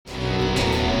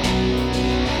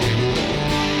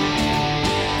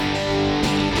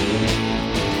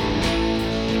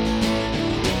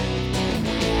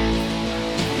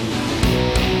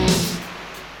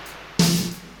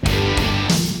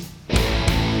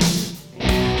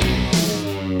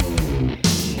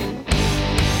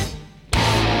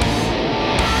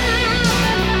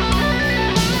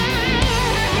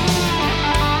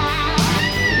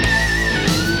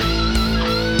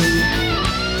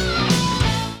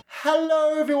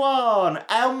Hello everyone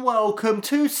and welcome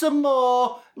to some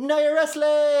more Know Your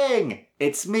Wrestling!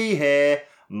 It's me here,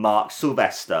 Mark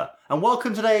Sylvester, and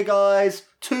welcome today guys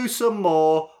to some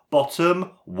more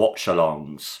Bottom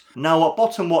Watch-Alongs. Now what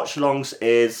Bottom Watch-Alongs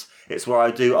is, it's where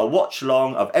I do a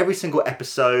watch-along of every single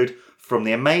episode from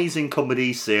the amazing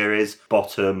comedy series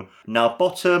Bottom. Now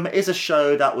Bottom is a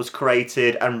show that was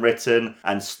created and written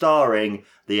and starring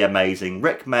the amazing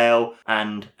Rick Mail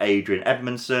and Adrian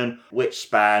Edmondson, which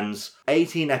spans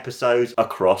 18 episodes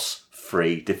across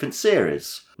 3 different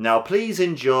series. Now please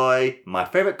enjoy my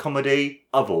favourite comedy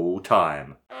of all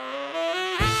time.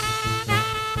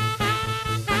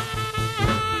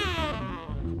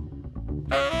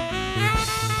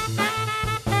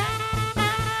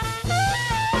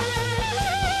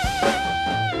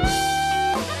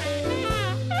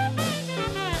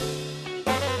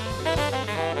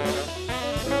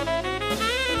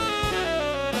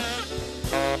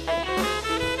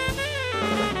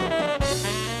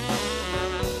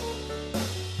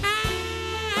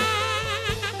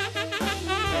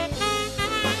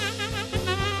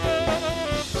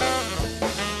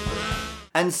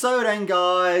 And so then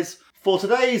guys, for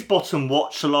today's Bottom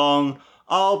Watch Along,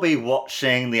 I'll be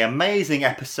watching the amazing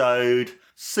episode,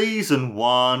 Season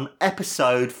 1,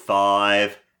 Episode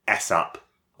 5, S Up,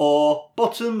 or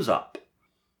Bottoms Up.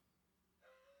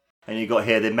 And you got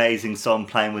here the amazing song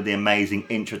playing with the amazing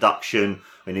introduction,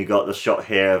 when you got the shot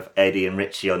here of Eddie and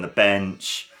Richie on the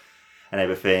bench, and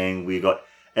everything. We got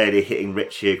Eddie hitting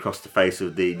Richie across the face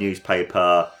with the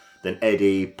newspaper, then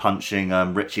Eddie punching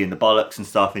Richie in the bollocks and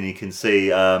stuff, and you can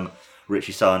see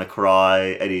Richie starting to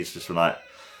cry. Eddie's just like,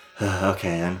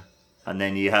 okay then. And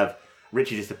then you have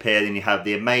Richie disappear, then you have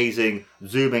the amazing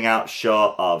zooming out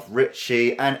shot of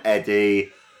Richie and Eddie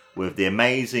with the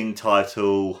amazing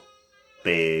title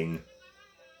being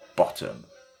Bottom.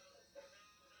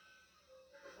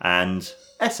 And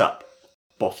S Up,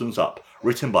 Bottoms Up,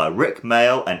 written by Rick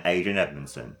Mail and Adrian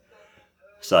Edmondson.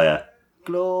 So yeah,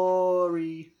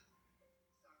 glory.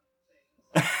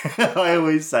 I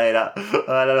always say that.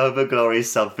 I don't know, but glory is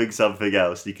something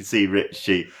else. You can see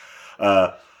Richie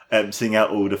emptying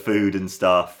out all the food and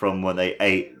stuff from when they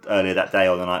ate earlier that day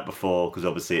or the night before, because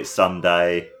obviously it's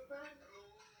Sunday.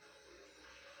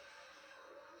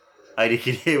 And you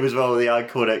can hear as well the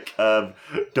iconic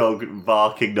dog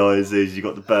barking noises. You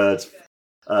got the birds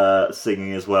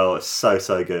singing as well. It's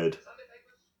so good.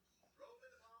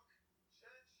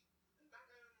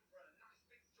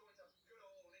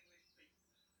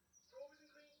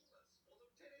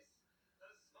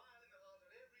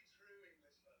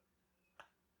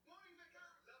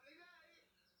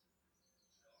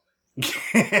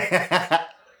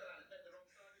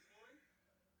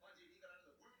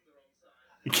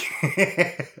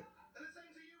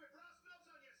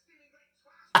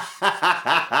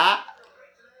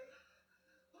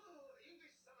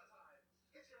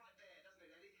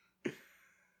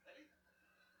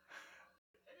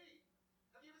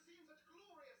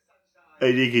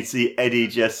 And you can see Eddie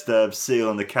just sitting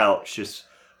on the couch, just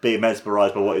being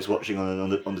mesmerised by what he's watching on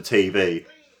the TV.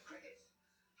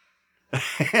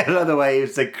 I love the way he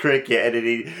said cricket, and then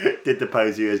he did the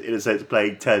pose he was in a sense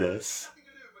playing tennis.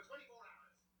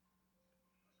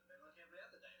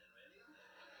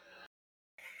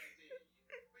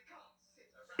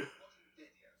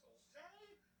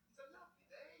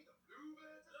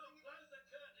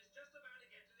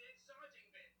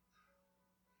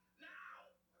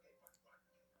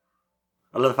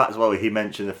 I love the fact as well he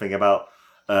mentioned the thing about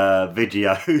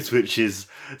videos, which is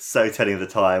so telling of the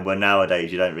time, where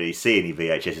nowadays you don't really see any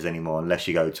VHSs anymore unless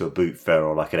you go to a boot fair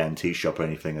or like an antique shop or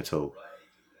anything at all.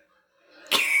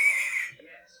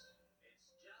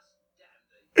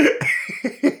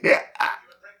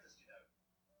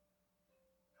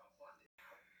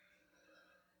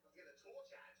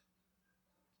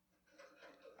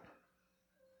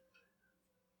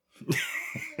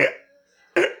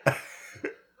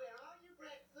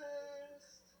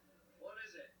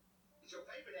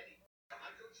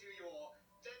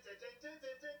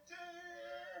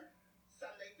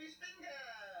 Sunday fish finger!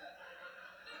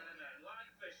 I don't like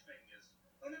fish fingers.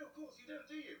 Oh no, of course you don't,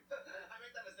 do you? I make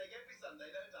that mistake every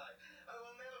Sunday, don't I? Oh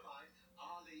well, never mind.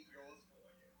 I'll eat yours for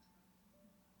you.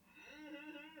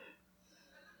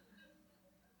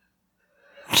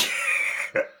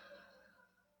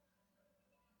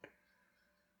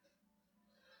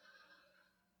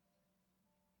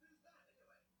 Who's that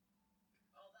anyway?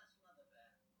 Oh, that's Mother Bear.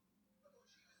 I thought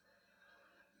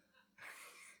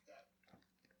she was dead.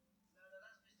 No,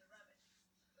 that's Mr. Rabbit.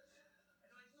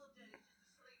 Anyway, he's not dead, he's just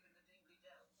asleep in the Dingley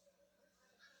Dell.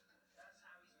 That's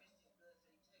how he's missed his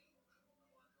birthday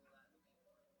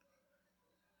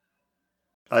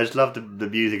I just love the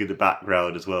music in the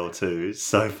background as well too. It's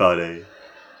so funny.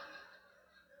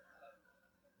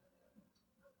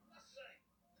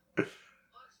 I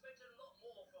expected a lot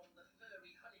more from the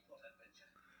furry honeypot adventure.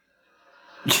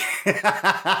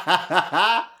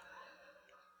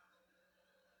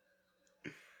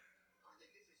 I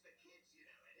think this is for kids, you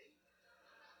know, Eddie.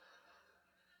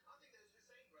 I think those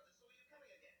Hussein brothers saw you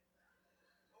coming again.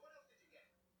 Well, what else did you get?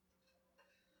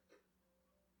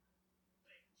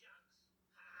 Big jugs.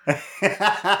 It's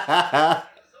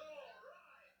all right.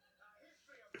 A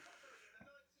history of pottery in the 19th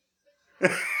century.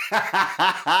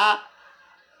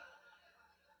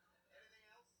 Anything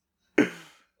else?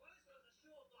 Well, this was a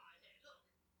short line here. Look,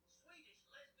 Swedish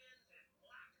lesbians and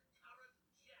black currant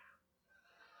jam.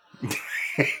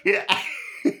 Yeah.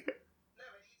 No,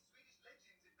 Eddie, it's Swedish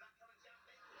legends in black currant jam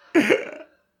bakery.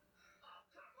 Oh,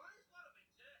 come on, it's gotta be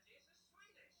dirty. It's a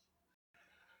Swedish.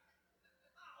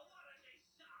 Oh, what a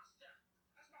disaster!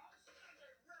 That's my whole Saturday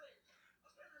ruined. I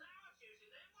spent an hour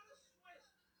choosing them. What a Swiss!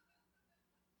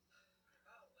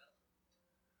 Oh, well.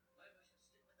 Maybe I should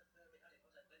stick with the furry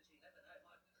honeypot adventure. You never know, it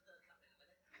might come in a minute.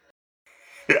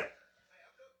 Hey,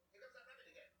 up, look. Here comes that rabbit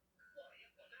again. What?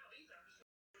 Well, now he's having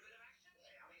a bit of action.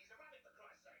 Yeah, I mean, he's a rabbit, for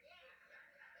Christ's sake. There he goes.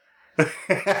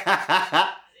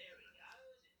 Into the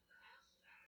house.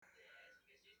 There's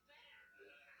Mrs. Bear.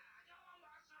 Go on,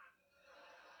 my son.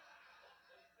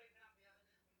 He's creeping up behind her.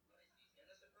 Well, he's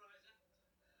gonna surprise her. And there's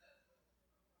all the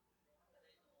little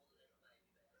baby bears.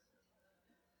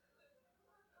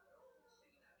 They're all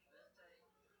singing happy birthday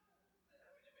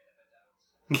and having a bit of a dance.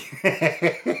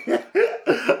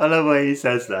 I love the way he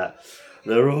says that.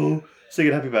 They're all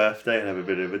singing happy birthday and have a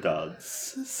bit of a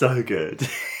dance. So good.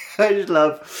 I just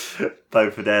love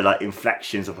both of their like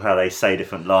inflections of how they say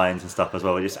different lines and stuff as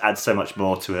well. It just adds so much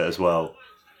more to it as well.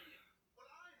 Well,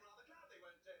 I'm rather glad they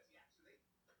weren't dirty, actually.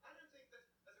 I don't think that,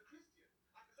 as a Christian,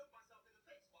 I could look myself in the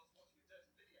face whilst watching a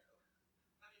dirty video.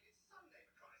 I mean, it's Sunday,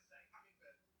 for Christ's sake. I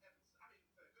mean,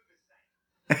 for goodness sake.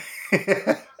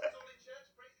 Pastors all in church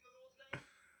praising the Lord's name?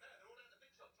 No, they're all down the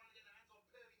big shop trying to get their hands on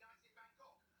pervy nights in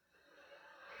Bangkok.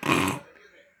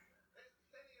 Excuse me. There's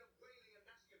plenty of wailing and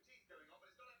gnashing of teeth going on, but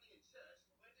it's not happening in church.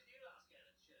 When did you last go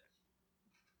to church?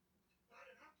 Well, I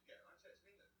don't have to go. I'm Church of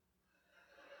England.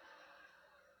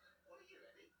 What are you,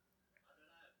 Eddie? I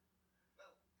don't know.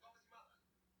 Well, what was your mother?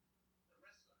 The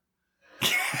wrestler.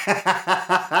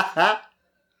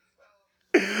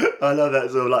 I love that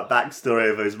sort of like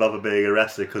backstory of his mother being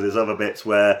arrested because there's other bits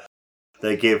where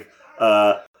they give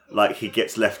like he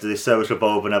gets left to this service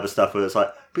revolver and other stuff where it's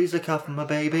like, please look after my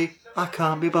baby. I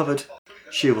can't be bothered.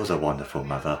 She was a wonderful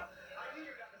mother. I knew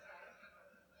you'd understand.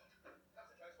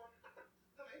 That's a close one. Come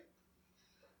in.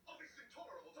 Oh, this is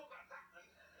intolerable. Talk about that, man.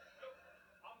 Look,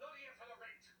 I'm not here for the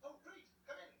rent. Oh, great.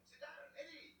 Come in. Sit down.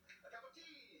 Eddie, a cup of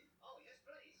tea. Oh, yes,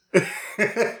 please. Look,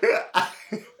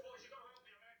 boys, you gotta help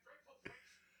me. I've had dreadful things.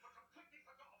 I completely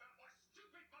forgot about my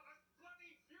stupid mother's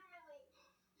bloody funeral. Is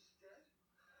she dead?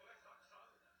 Well, let's hope so.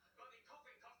 Bloody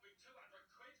coffin cost me 200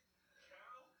 quid.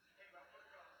 Cow. Anyway, I've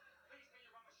gotta go. Please, can you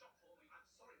run the shop for me? I'm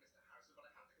sorry, Mr. Harrison, but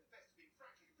I have to confess to being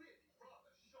frankly really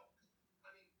rather shocked.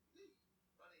 I mean, me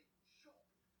running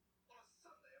shop on a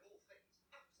Sunday of all things?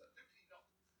 Absolutely not.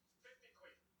 50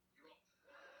 quid. You're off.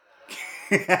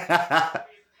 Be in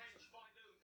Penge by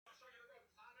noon. I'll show you the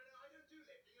ropes. No, I don't do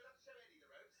lifting. You'll have to show Eddie the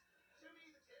ropes. Show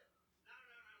me the till. No.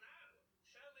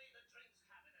 Show me the drinks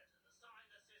cabinet and the sign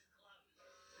that says closed.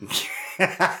 Take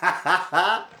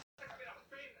a bit of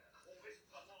bin. All this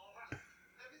palaver.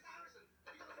 Mr. Harrison,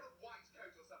 have you got a sort of white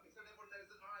coat or something so everyone knows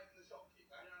that I'm the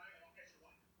shopkeeper? Yeah, hang on, I'll get you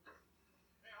one.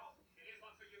 Here, here's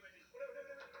one for you, Eddie. Oh, no.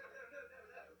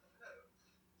 Haven't you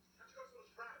got a sort of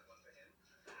brown one for him?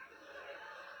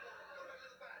 Or a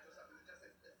little badge or something that just says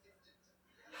assistant?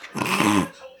 What are you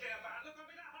talking about? Look,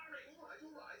 I'm in a hurry. All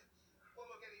right. Well,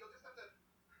 look, Eddie, you'll just have to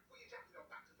put your jacket on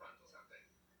back to front or something.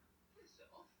 Piss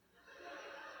off.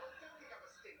 Well, don't kick up a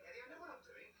stink, Eddie. I know what I'm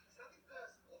doing. It's nothing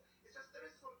personal. It's just there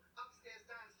is a sort of upstairs,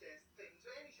 downstairs thing to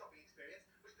any shopping experience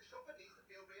which the shopper needs to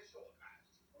feel reassured about.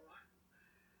 All right? There.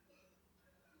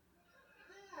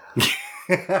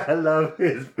 I love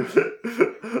his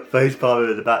face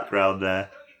palming in the background there.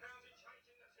 £30 in change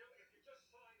in the till if you just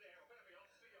sign there. Or better be off.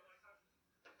 See you later.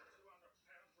 £200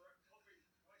 for a coffee.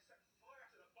 I set fire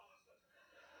to the bastard.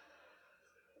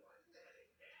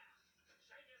 Yeah.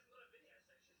 Shame he hasn't got a video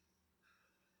section.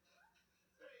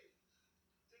 Very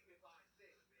dignified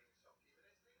thing being a shopkeeper,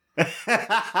 isn't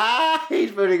it?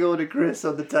 He's putting all the crisps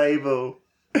on the table.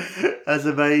 That's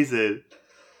amazing.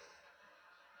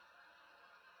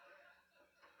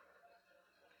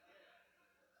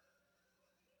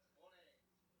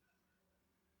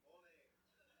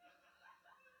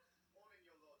 Morning,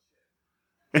 your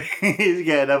He's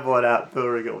getting another one out,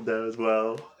 pouring it on there as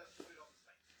well.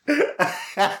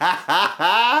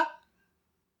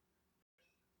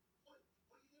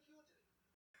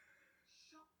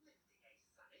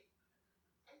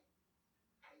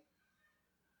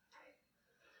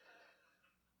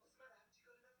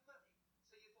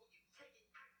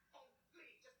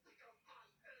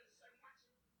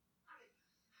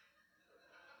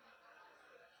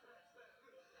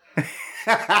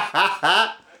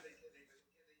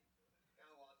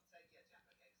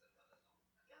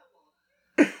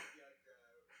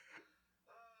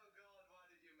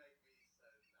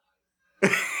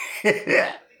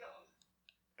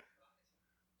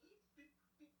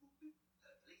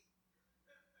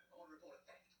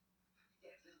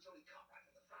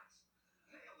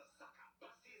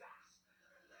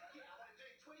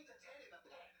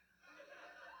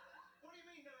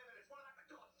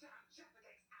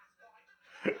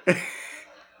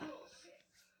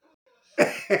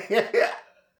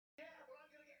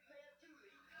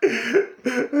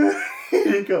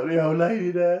 You got the old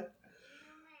lady there.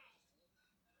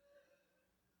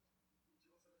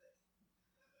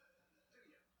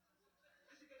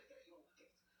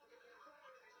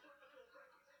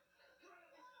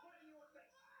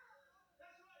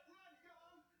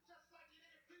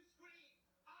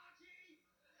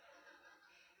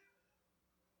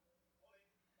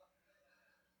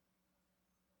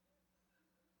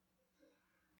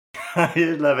 I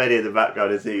just love Eddie in the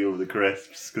background is eating all the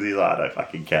crisps because he's like, I don't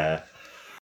fucking care.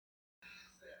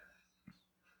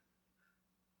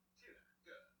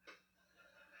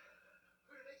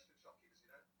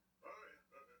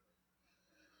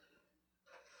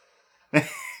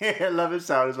 I love his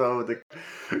sound as well with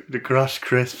the crushed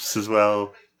crisps as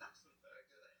well.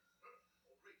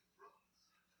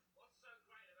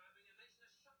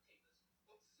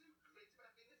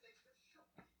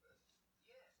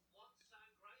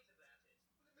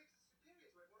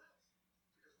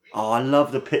 Oh, I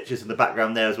love the pictures in the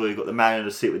background there as well. You've got the man in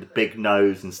the suit with the big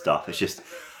nose and stuff. It's just,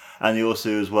 and you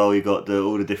also as well, you've got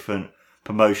all the different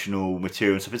promotional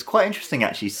material and stuff. It's quite interesting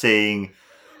actually seeing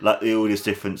like all this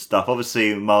different stuff.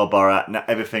 Obviously, Marlborough,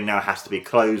 everything now has to be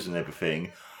closed and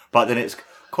everything. But then it's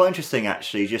quite interesting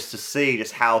actually just to see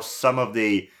just how some of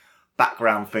the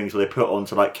background things where they put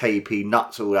onto like KP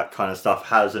nuts, all that kind of stuff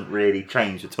hasn't really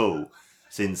changed at all.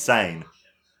 It's insane.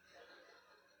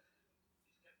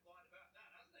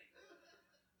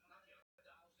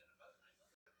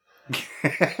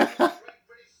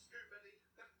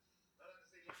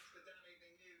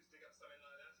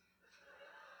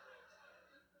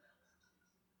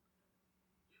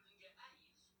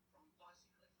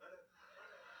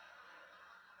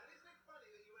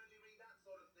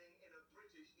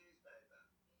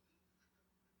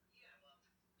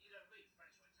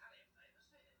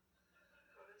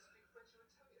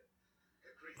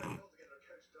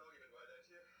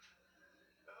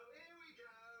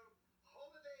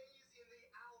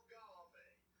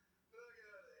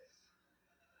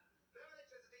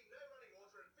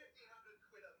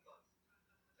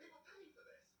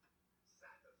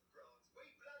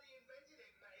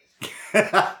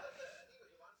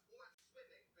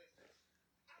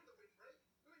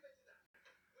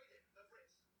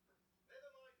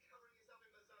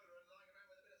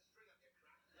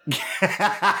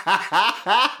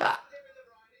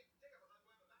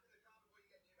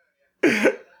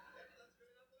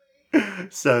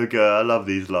 So good. I love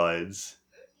these lines.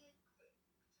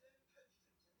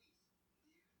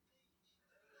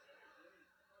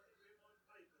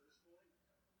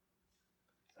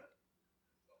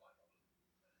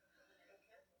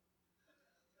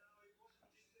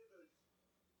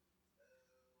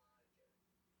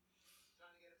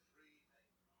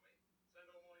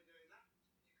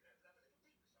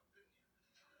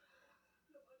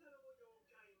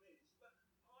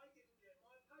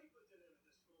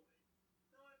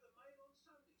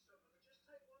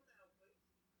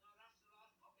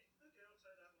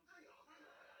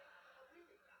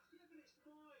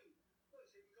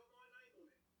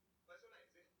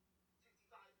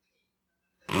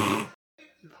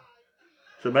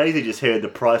 It's amazing just hearing the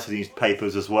price of these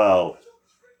papers as well.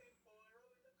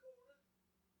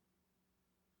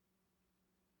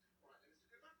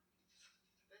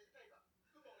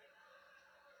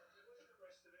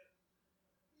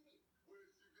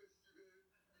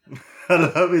 I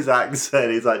love his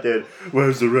accent. He's like, dude,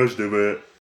 where's the rest of it?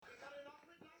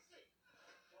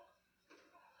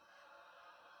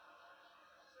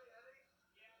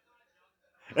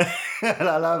 And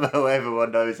I love how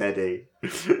everyone knows Eddie.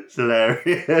 It's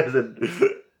hilarious.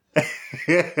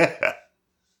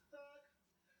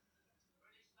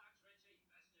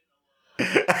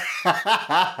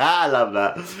 I love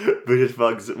that. British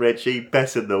Bugs Richie,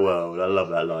 best in the world. I love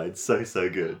that line. So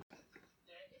good.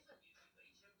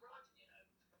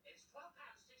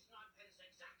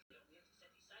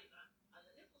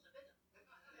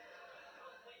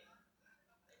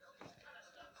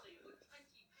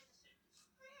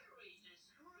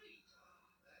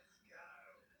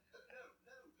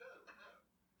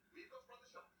 We've got to run the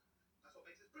shop. That's what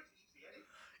makes us British, you see, Eddie.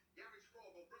 The average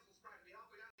frog or Brussels sprout would be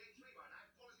halfway down the A3 by now,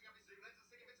 polishing up his zoom lens and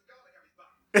sticking bits of garlic up his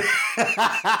butt.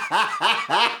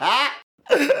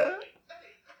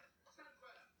 Eddie, stand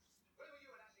further. Where were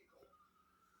you at Agincourt?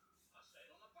 I stayed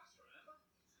on the bus, remember?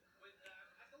 With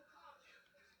Ethel Cardew.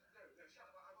 No, shut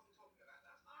up. I wasn't talking about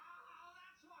that. Oh,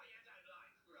 that's why you don't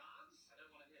like France. I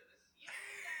don't want to hear this. You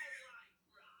don't like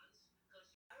France because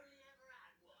you only ever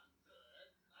had one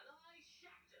bird, and I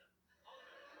shagged her on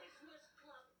a Christmas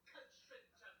club coach trip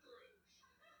to Bruges.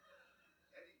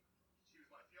 Eddie, she was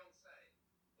my fiancée.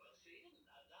 Well, she didn't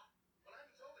know that. Well, I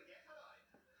haven't told her yet, had I?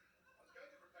 I was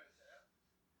going to propose to her,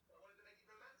 but I wanted to make it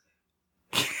romantic.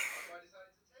 So I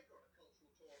decided to take her on a cultural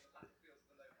tour of the battlefields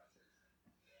of the Low Countries.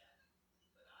 Yeah,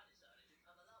 but I decided to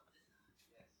come along, didn't I?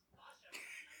 Yes. I showed her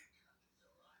the Low Countries,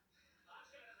 all right. I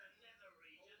showed her the nether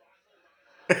region. All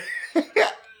right.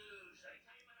 Bruges, they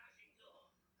came at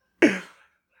Agincourt. Like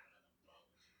a plan of the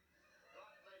bolt.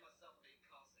 I blame myself for being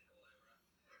car sick all over her.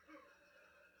 It's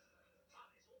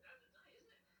all down today,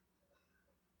 isn't it?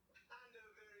 And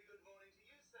a very good morning to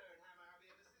you, sir, and how may I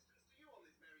be of assistance to you on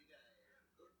this merry day?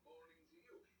 Good morning to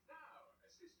you. Now,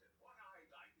 assistant, what I'd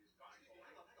like is fine.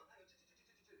 Hang on.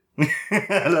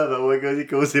 I love that when he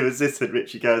calls him assistant.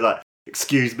 Richie goes like,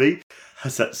 "Excuse me,"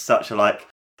 has such a like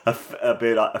a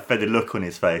bit like offended look on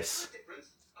his face.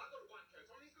 Difference. I've got a white coat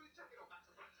on, he's got his jacket on back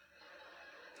to front.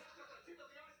 It's just the tip of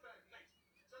the iceberg, mate.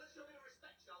 So let's show a bit of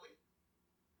respect, shall we?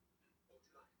 What would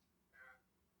you like?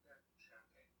 Champagne, please.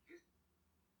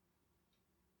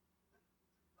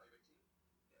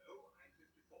 Are you 18? No, I'm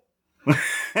 54.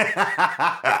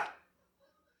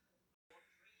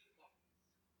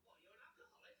 What, you're an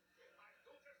alcoholic? My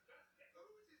daughter's birthday. Oh,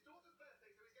 it's his daughter's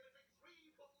birthday, so he's going to drink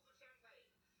 3 bottles of champagne.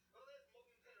 Well, there's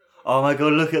modern terrorism. Oh my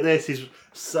god, look at this. He's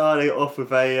starting it off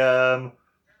with a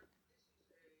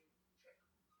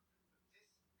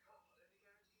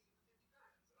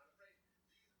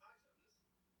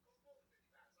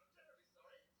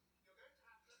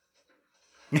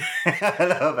I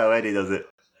love how Eddie does it.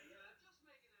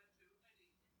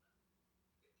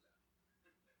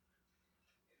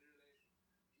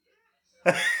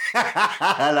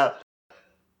 I love.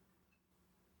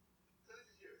 So this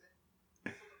is you, is it?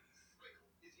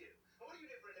 Squinkle is you. And what do you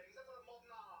do for a living? Some sort of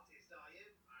modern artist, are you?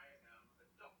 I am a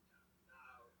doctor.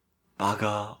 Now,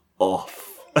 Bugger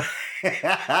off.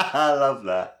 I love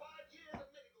that. 5 years of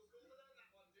medical school to learn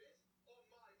that one, did it?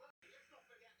 On my money, let's not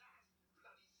forget that.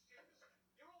 Bloody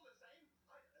students. You're all the same.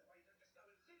 I don't know why you don't just go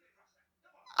and live in Russia.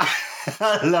 Come on.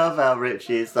 I love how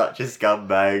Richie is such a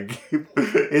scumbag.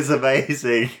 It's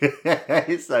amazing.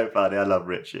 It's so funny. I love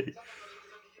Richie.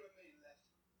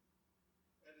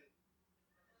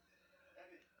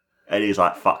 And he's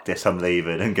like, "Fuck this, I'm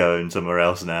leaving and going somewhere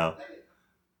else now."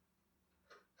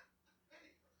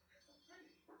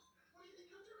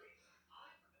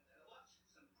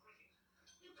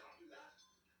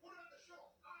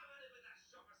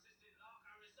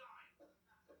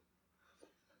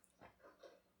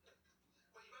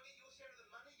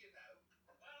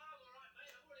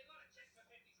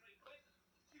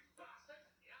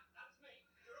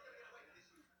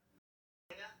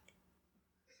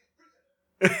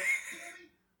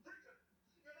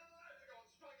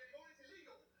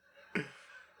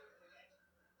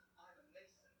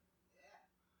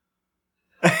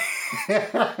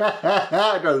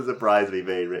 It doesn't surprise me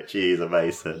being Richie is a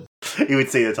Mason. You would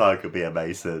see the time could be a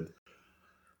Mason. Don't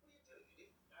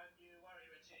you worry,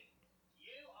 Richie.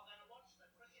 You are going to watch the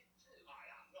cricket too.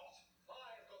 I am not.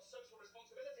 I've got social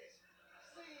responsibilities.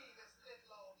 See this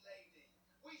little old lady.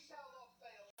 We shall not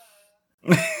fail her.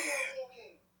 See her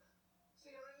walking.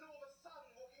 See her enormous son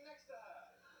walking next to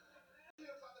her. She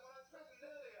looks like the one I threatened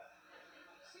earlier.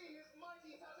 See his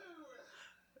mighty tattoos.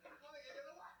 I think you're going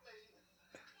to whack me.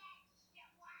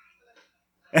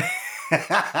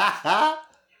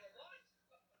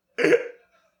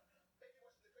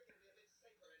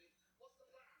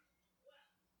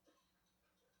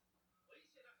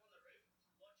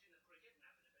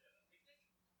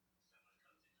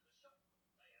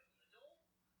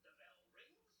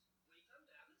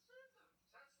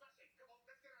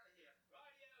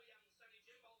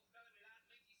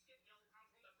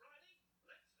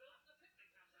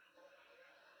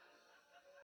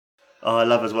 Oh, I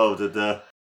love as well the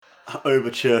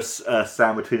overture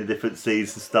sound between the different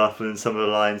scenes and stuff, and some of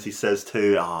the lines he says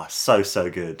too. So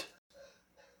good.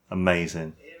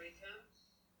 Amazing. Here he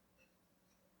comes.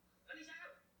 And he's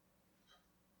out.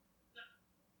 No,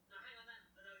 hang on then.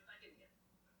 No, he's back in again.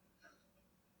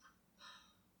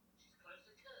 She's closed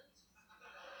the curtains.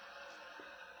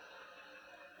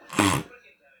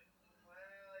 Cricket going.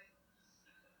 Well,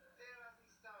 there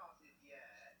hasn't started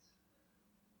yet.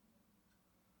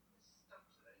 The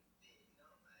stumps are very big,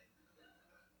 aren't they?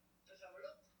 Let's have a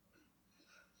look.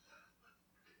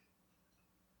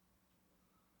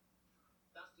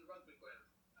 That's the rugby ground.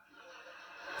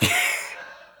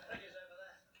 Cricket's over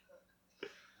there.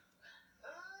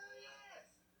 Oh, yes.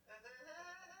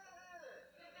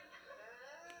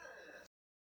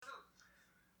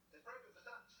 They've broken for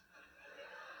Dutch.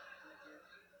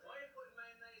 Why are you putting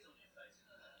mayonnaise on your face?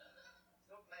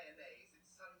 It's not mayonnaise,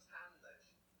 it's suntan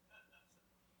lotion.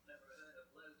 Never heard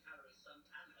of low-calorie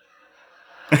suntan lotion.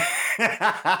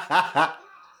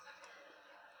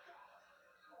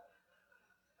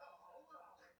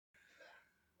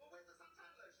 Well, where's the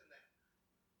suntan lotion then?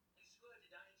 You squirted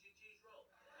that into your cheese roll.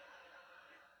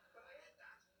 But I ate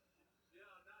that. Yeah,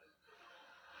 I know.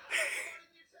 Why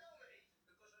didn't you tell me?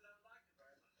 Because I don't like it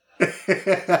very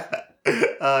much.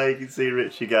 Oh, you can see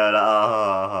Richie going,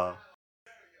 ah.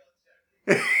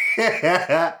 You're joking.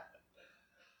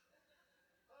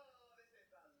 Oh, this is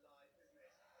the life, isn't it?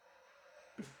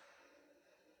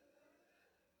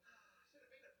 Should have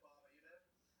been a farmer,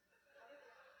 you know.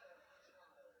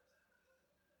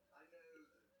 I know the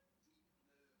deep movement.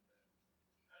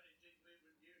 How did deep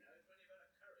movement you know? It's when you've had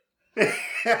a curry. I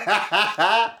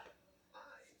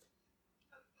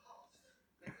am past the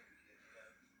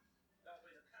that'll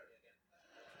be the curry again.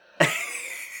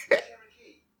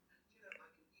 Cherokee. Do you know,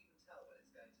 I can even tell when it's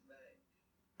going to rain.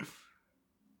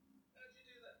 How'd you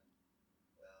do that?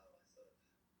 Well, I sort of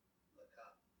look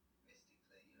up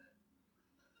mystically, you know.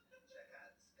 Check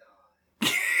out the sky.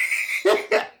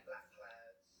 See black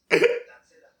clouds.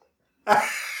 That's it, I think.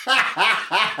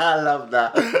 I love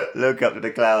that. Look up to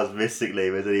the clouds mystically.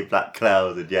 There's any black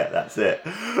clouds, and yet that's it.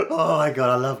 Oh my god,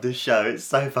 I love this show. It's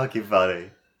so fucking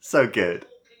funny. So good.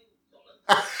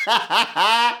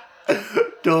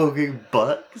 Talking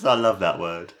bollocks. I love that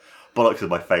word. Bollocks is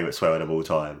my favourite swear word of all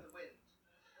time. The wind.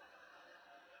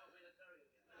 That'll be the curry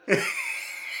again.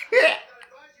 I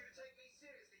advise you to take me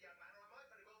seriously, young man, or I might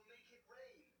very well make it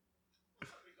rain.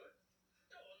 That'll be good.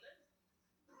 Go on then.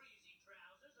 Breezy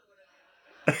trousers or whatever.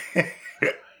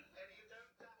 Eddie, you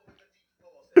don't dabble with the deep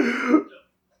forces. Look,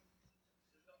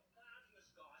 there's not a cloud in the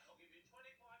sky. I'll give you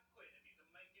 25 quid if you can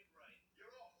make it rain.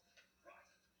 You're off. Right.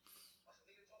 I shall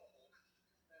need a tomahawk.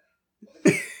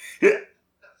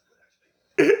 That's good, actually.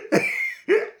 May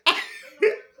not do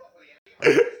it properly, Eddie.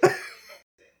 Right.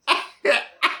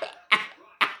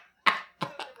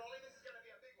 Rolly, this is going to be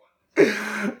a big one.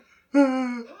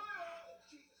 Oh,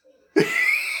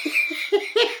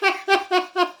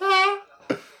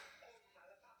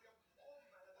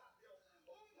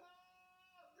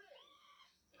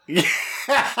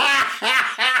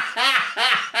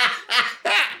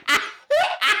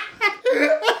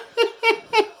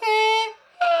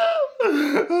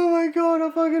 Oh my god, I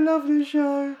fucking love this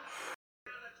show.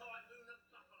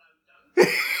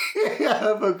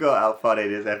 I forgot how funny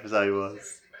this episode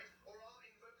was. or I'll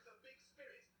invoke the big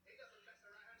spirit. He doesn't mess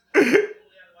around. All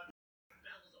the other one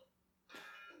bells up.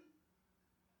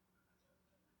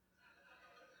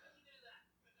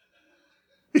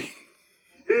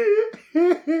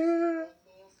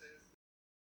 Forces.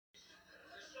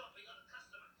 The shop, we got a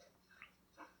customer.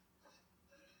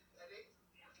 Eddie,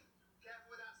 careful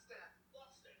with that step.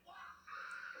 What step?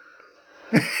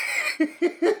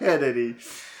 And then he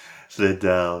slid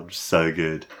down. So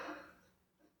good.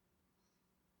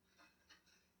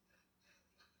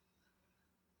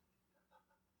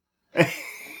 I've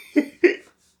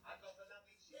got a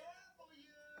lovely chair for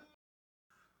you.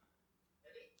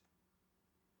 Eddie?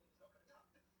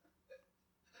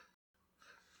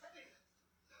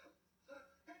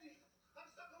 Eddie! I'm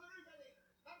stuck on the roof, Eddie!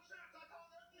 I'm trapped! I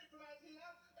can't open it from out here!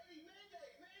 Eddie,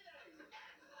 mayday! Mayday!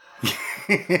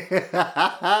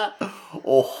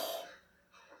 Oh.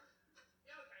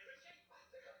 You okay, Richie? I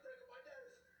think I've broken my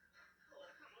nose. Oh,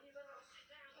 come on, you better not sit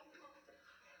down.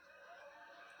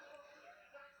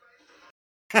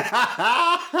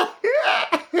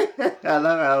 I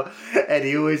love how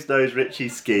Eddie always knows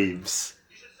Richie's schemes.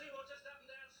 You should see what just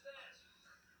happened downstairs.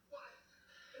 Why?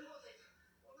 Who was it?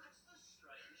 Well, that's the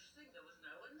strange thing. There was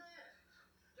no one there.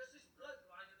 Just this bloke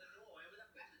lying in the doorway with a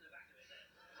bat in the back of his head.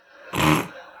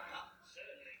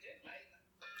 Certainly did, mate.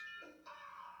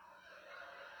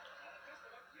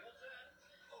 Customer, your turn.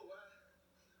 Oh,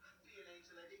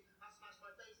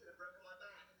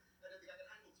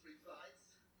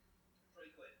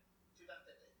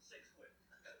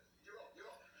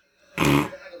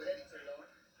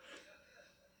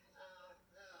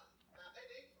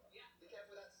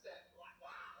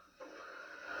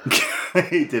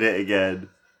 He did it again.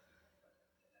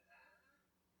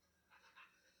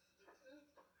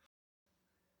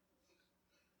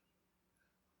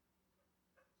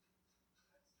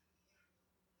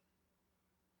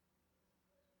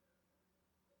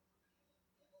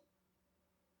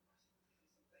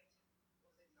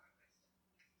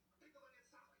 Pickled onion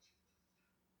sandwich.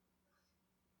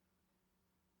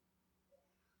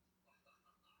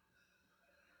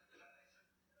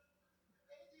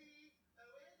 Eddie!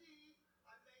 Oh, Eddie! I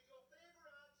made your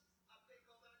favourite! A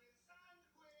pickled onion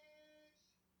sandwich!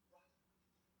 Right.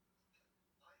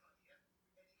 I idea.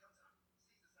 Eddie comes up,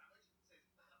 sees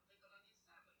the sandwich, says, pickled onion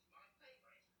sandwich, my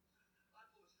favourite. I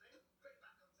pull the string, great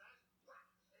bat comes out, whack!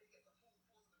 Eddie gets the full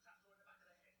force of the trapdoor in the back of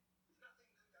the head. Nothing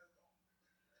can go wrong.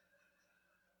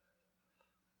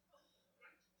 Oh,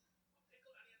 right. A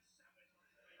pickled onion sandwich,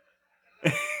 my favourite.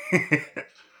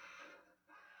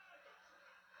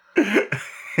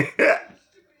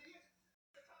 Stupid idiot!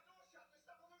 The front door's shut, we're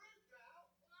stuck on the roof now!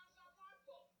 Well, that's not my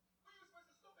fault! Well, you were supposed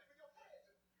to stop it with your head!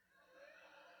 I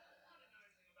didn't know anything about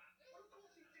this. Well, of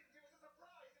course you didn't! It was a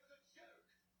surprise! It was a joke!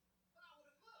 But that would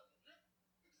have worked, wouldn't it?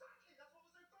 Exactly! That's what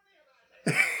was so funny about it!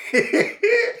 Another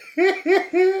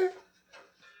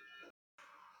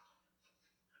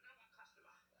customer.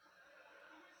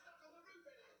 We're stuck on the roof,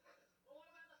 Eddie! Well,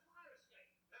 what about the fire escape?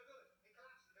 No good. It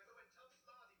collapsed because when Tom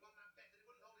Slardy won that bet that it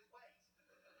wouldn't hold his weight.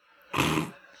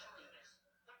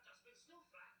 That dustbin's still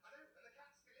flat. I know, and the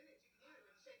cat's still in it. You can hear him when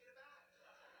he's shaking about.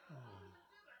 What are we going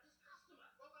to do about this customer?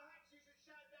 Well, perhaps you should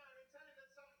shout down and tell him that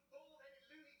some bald-headed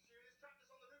Looney Tune has trapped us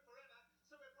on the roof forever,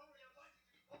 so we're probably unlikely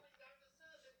to be popping down to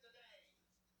serve him today.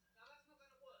 Now, that's not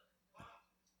going to work. Why not?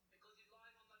 Because he's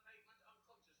lying on the pavement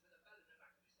unconscious with a bell in the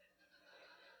back of his head.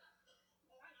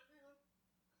 Oh, hang on, hang on.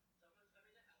 Someone's coming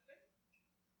to help him.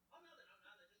 Oh, no, they're not.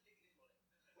 No, they're just digging his wallet.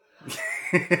 I love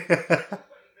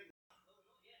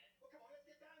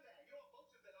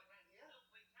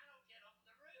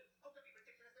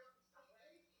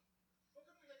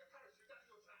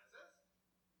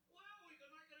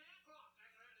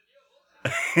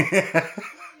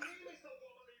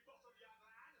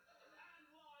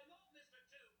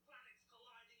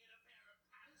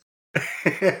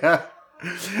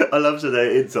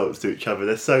the insults to each other.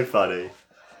 They're so funny.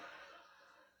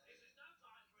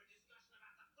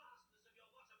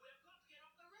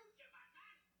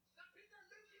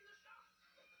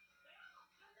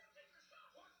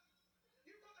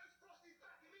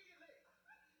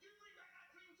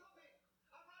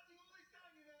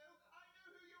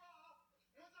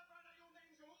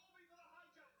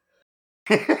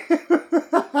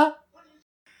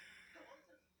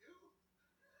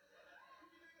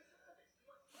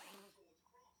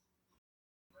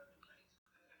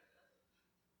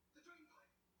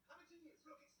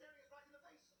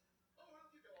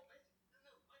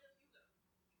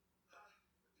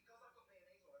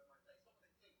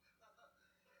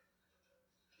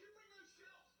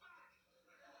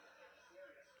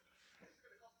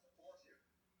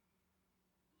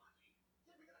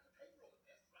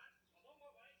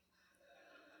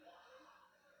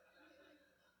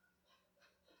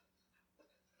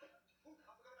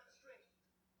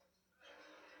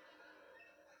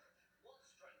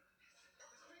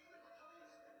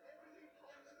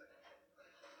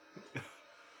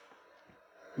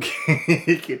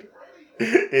 You can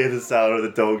hear the sound of the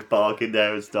dogs barking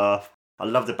there and stuff. I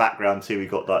love the background too. We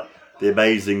got like the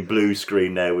amazing blue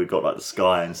screen there. We've got like the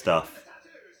sky and stuff.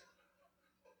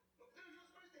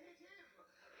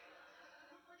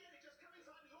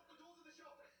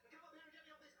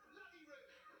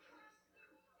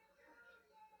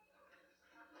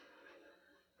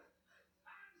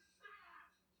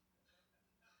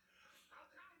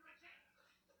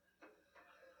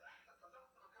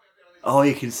 Oh,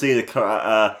 you can see the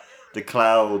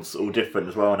clouds all different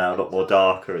as well now, a lot more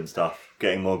darker and stuff,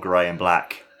 getting more grey and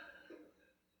black.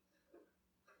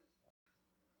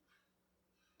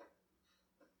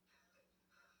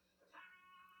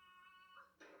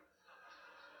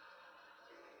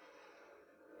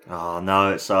 Oh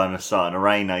no, it's starting to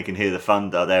rain now. You can hear the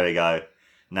thunder. There we go.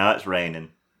 Now it's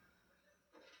raining.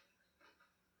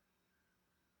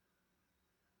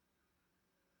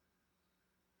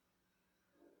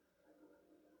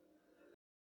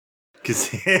 Can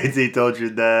see Eddie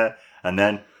dodging there, and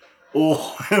then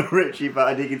Richie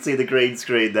Button. You can see the green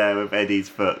screen there with Eddie's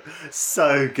foot.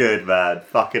 So good, man.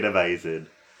 Fucking amazing.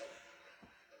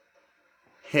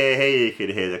 Here you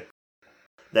can hear the.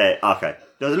 There, okay.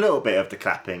 There was a little bit of the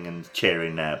clapping and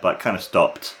cheering there, but it kind of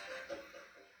stopped.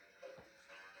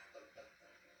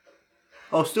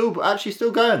 Oh, still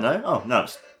going though. Oh no, I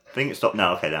think it stopped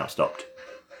now. Okay, now it stopped.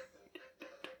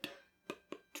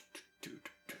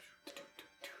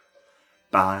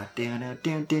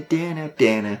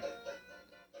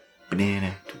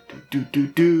 Banana. Do do do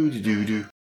do do do.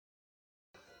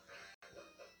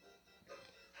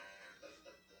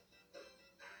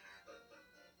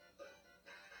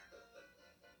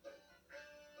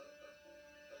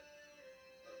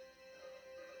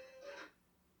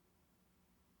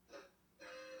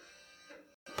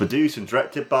 Produced and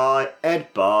directed by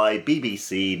Ed by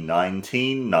BBC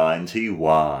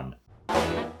 1991.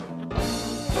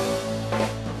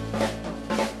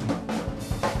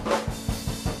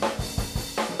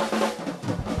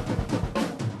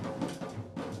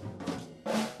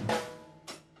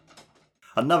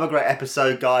 Another great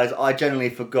episode, guys. I genuinely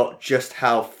forgot just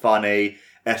how funny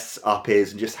S Up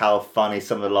is and just how funny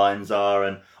some of the lines are.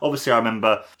 And obviously I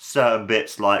remember certain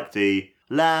bits like the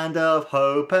land of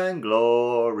hope and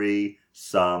glory,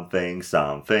 something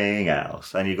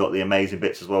else. And you got the amazing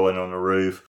bits as well when on the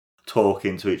roof,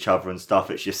 talking to each other and stuff.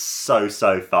 It's just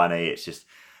so funny. It's just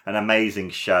an amazing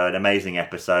show, an amazing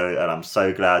episode. And I'm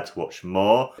so glad to watch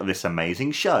more of this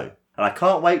amazing show. And I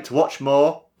can't wait to watch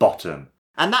more Bottom.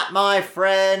 And that, my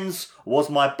friends, was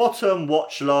my Bottom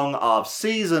watch-along of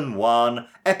Season 1,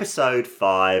 Episode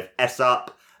 5, S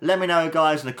Up. Let me know,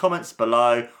 guys, in the comments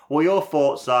below what your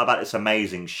thoughts are about this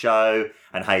amazing show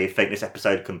and how you think this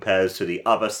episode compares to the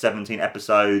other 17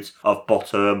 episodes of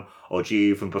Bottom, or do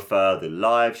you even prefer the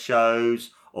live shows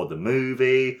or the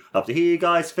movie? Love to hear you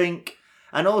guys think.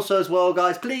 And also as well,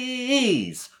 guys,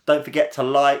 please don't forget to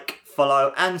like,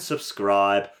 follow and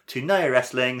subscribe to Know Your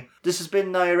Wrestling. This has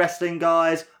been Know Your Wrestling,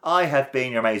 guys. I have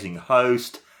been your amazing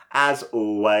host, as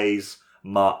always,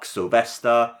 Mark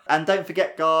Sylvester. And don't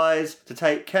forget, guys, to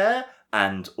take care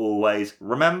and always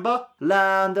remember,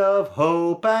 land of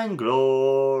hope and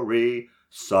glory,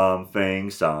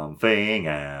 something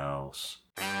else.